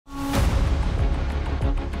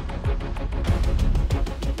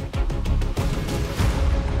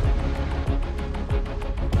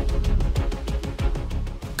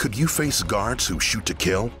Could you face guards who shoot to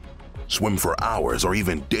kill? Swim for hours or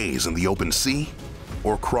even days in the open sea?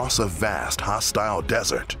 Or cross a vast, hostile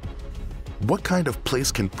desert? What kind of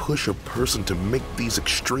place can push a person to make these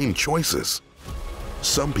extreme choices?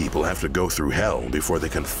 Some people have to go through hell before they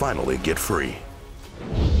can finally get free.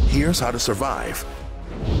 Here's how to survive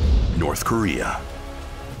North Korea.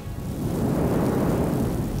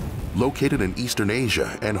 Located in Eastern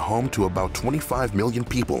Asia and home to about 25 million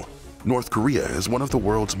people, North Korea is one of the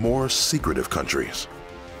world's more secretive countries.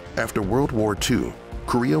 After World War II,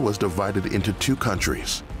 Korea was divided into two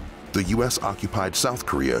countries. The US occupied South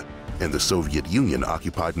Korea and the Soviet Union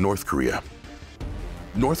occupied North Korea.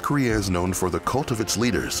 North Korea is known for the cult of its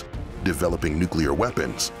leaders, developing nuclear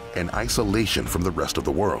weapons, and isolation from the rest of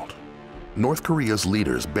the world. North Korea's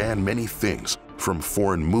leaders ban many things, from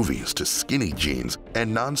foreign movies to skinny jeans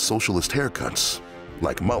and non-socialist haircuts,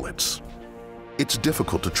 like mullets. It's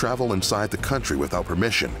difficult to travel inside the country without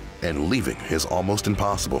permission, and leaving is almost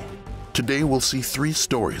impossible. Today we'll see 3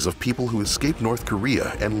 stories of people who escaped North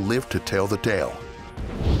Korea and lived to tell the tale.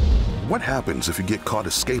 What happens if you get caught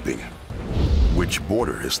escaping? Which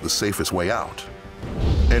border is the safest way out?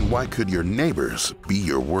 And why could your neighbors be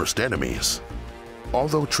your worst enemies?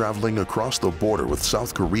 Although traveling across the border with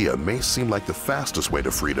South Korea may seem like the fastest way to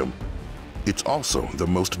freedom, it's also the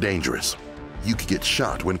most dangerous. You could get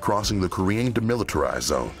shot when crossing the Korean Demilitarized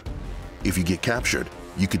Zone. If you get captured,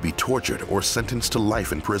 you could be tortured or sentenced to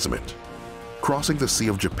life imprisonment. Crossing the Sea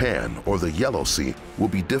of Japan or the Yellow Sea will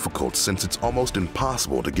be difficult since it's almost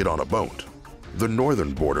impossible to get on a boat. The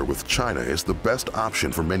northern border with China is the best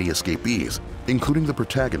option for many escapees, including the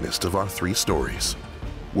protagonist of our 3 stories.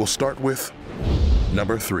 We'll start with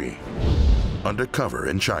Number 3. Undercover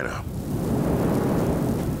in China.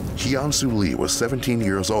 Hyun-Soo Lee was 17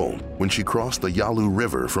 years old when she crossed the Yalu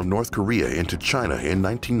River from North Korea into China in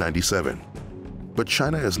 1997. But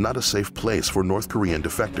China is not a safe place for North Korean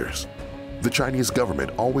defectors. The Chinese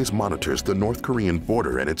government always monitors the North Korean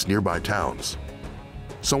border and its nearby towns.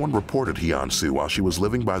 Someone reported Hyun-Soo while she was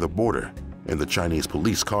living by the border, and the Chinese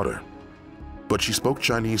police caught her. But she spoke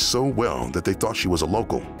Chinese so well that they thought she was a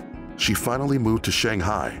local. She finally moved to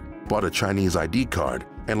Shanghai, bought a Chinese ID card,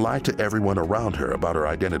 and lied to everyone around her about her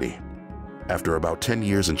identity. After about 10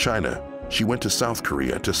 years in China, she went to South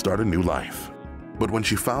Korea to start a new life. But when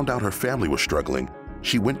she found out her family was struggling,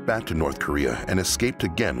 she went back to North Korea and escaped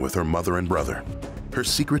again with her mother and brother. Her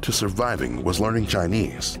secret to surviving was learning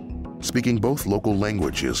Chinese. Speaking both local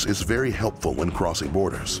languages is very helpful when crossing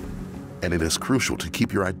borders, and it is crucial to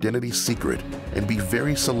keep your identity secret and be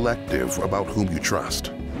very selective about whom you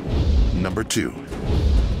trust. Number 2.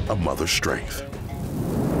 A mother's strength.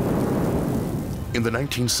 In the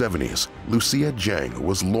 1970s, Lucia Jang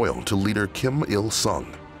was loyal to leader Kim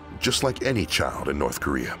Il-sung, just like any child in North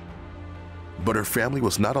Korea. But her family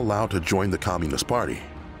was not allowed to join the Communist Party.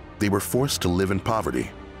 They were forced to live in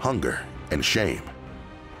poverty, hunger, and shame.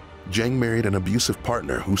 Jang married an abusive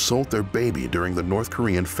partner who sold their baby during the North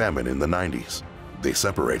Korean famine in the 90s. They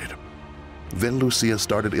separated. Then Lucia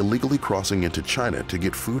started illegally crossing into China to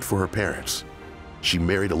get food for her parents. She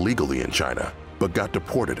married illegally in China, but got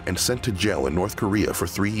deported and sent to jail in North Korea for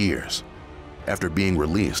 3 years. After being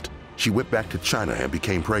released, she went back to China and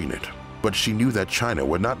became pregnant, but she knew that China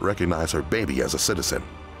would not recognize her baby as a citizen.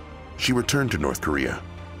 She returned to North Korea,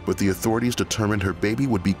 but the authorities determined her baby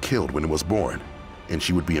would be killed when it was born, and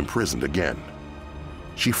she would be imprisoned again.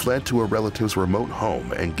 She fled to a relative's remote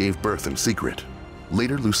home and gave birth in secret.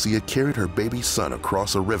 Later, Lucia carried her baby son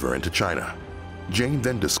across a river into China. Jane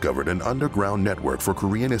then discovered an underground network for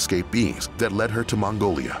Korean escapees that led her to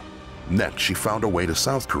Mongolia. Next, she found a way to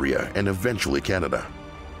South Korea and eventually Canada.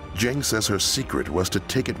 Jane says her secret was to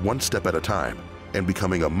take it one step at a time, and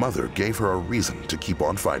becoming a mother gave her a reason to keep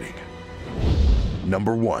on fighting.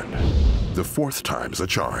 Number 1. The 4th time's a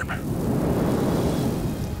charm.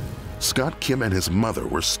 Scott Kim and his mother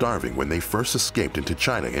were starving when they first escaped into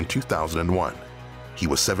China in 2001. He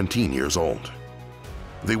was 17 years old.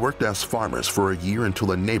 They worked as farmers for a year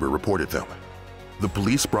until a neighbor reported them. The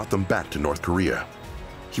police brought them back to North Korea.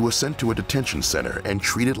 He was sent to a detention center and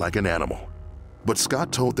treated like an animal. But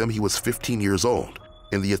Scott told them he was 15 years old,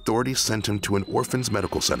 and the authorities sent him to an orphan's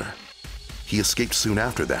medical center. He escaped soon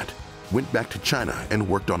after that, went back to China and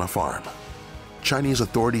worked on a farm. Chinese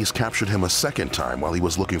authorities captured him a second time while he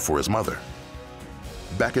was looking for his mother.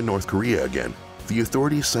 Back in North Korea again, the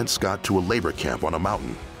authorities sent Scott to a labor camp on a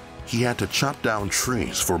mountain. He had to chop down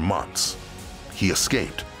trees for months. He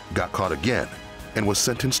escaped, got caught again, and was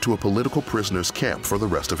sentenced to a political prisoners camp for the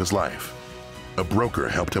rest of his life. A broker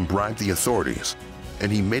helped him bribe the authorities,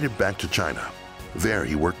 and he made it back to China. There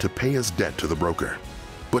he worked to pay his debt to the broker.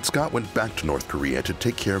 But Scott went back to North Korea to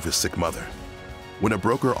take care of his sick mother. When a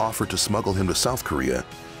broker offered to smuggle him to South Korea,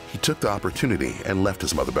 he took the opportunity and left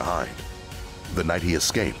his mother behind. The night he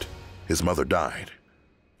escaped, his mother died.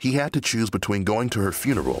 He had to choose between going to her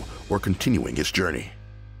funeral or continuing his journey.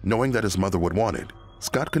 Knowing that his mother would want it,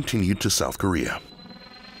 Scott continued to South Korea.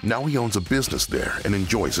 Now he owns a business there and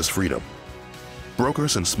enjoys his freedom.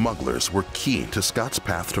 Brokers and smugglers were key to Scott's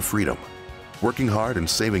path to freedom. Working hard and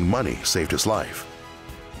saving money saved his life.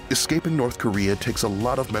 Escaping North Korea takes a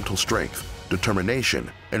lot of mental strength,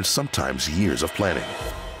 determination, and sometimes years of planning.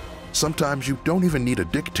 Sometimes you don't even need a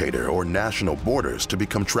dictator or national borders to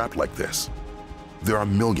become trapped like this. There are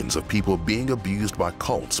millions of people being abused by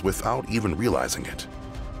cults without even realizing it.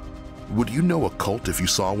 Would you know a cult if you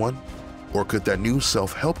saw one? Or could that new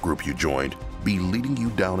self-help group you joined be leading you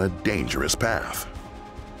down a dangerous path?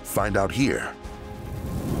 Find out here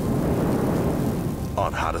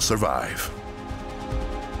on How to Survive.